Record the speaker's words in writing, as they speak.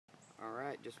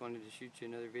Alright, just wanted to shoot you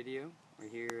another video. We're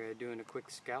here doing a quick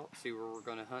scout, see where we're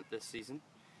going to hunt this season.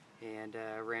 And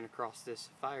ran across this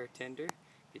fire tender.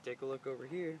 If you take a look over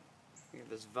here, we have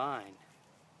this vine.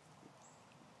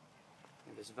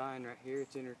 And this vine right here,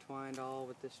 it's intertwined all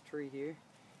with this tree here.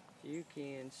 You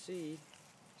can see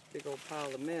this big old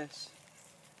pile of mess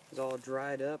is all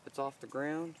dried up, it's off the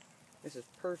ground. This is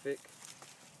perfect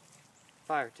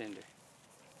fire tender.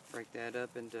 Break that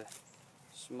up into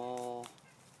small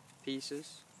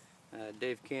pieces.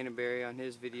 Dave Canterbury on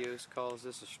his videos calls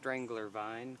this a strangler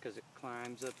vine because it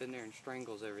climbs up in there and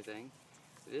strangles everything.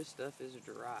 This stuff is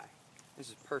dry. This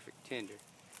is perfect tinder.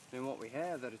 And what we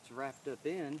have that it's wrapped up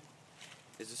in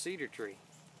is a cedar tree.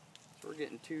 So we're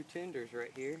getting two tinders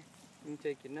right here. You can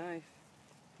take your knife,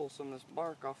 pull some of this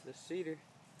bark off this cedar,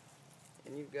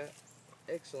 and you've got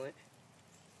excellent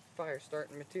fire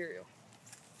starting material.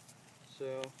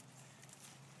 So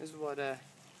this is what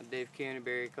Dave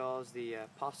Canterbury calls the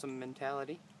possum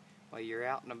mentality. While you're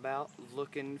out and about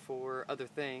looking for other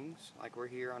things, like we're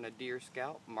here on a deer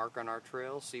scout, mark on our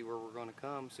trail, see where we're going to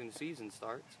come as soon as season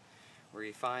starts, where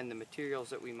you find the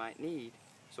materials that we might need,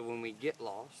 so when we get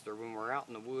lost or when we're out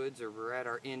in the woods or we're at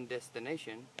our end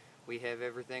destination, we have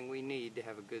everything we need to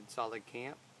have a good solid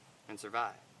camp and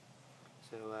survive.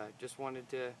 So just wanted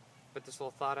to put this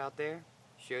little thought out there,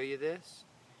 show you this.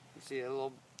 You see a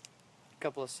little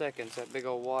couple of seconds, that big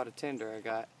old wad of tinder I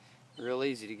got. Real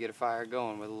easy to get a fire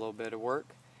going with a little bit of work.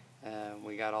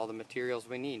 We got all the materials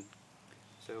we need.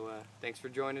 So thanks for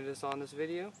joining us on this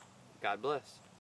video. God bless.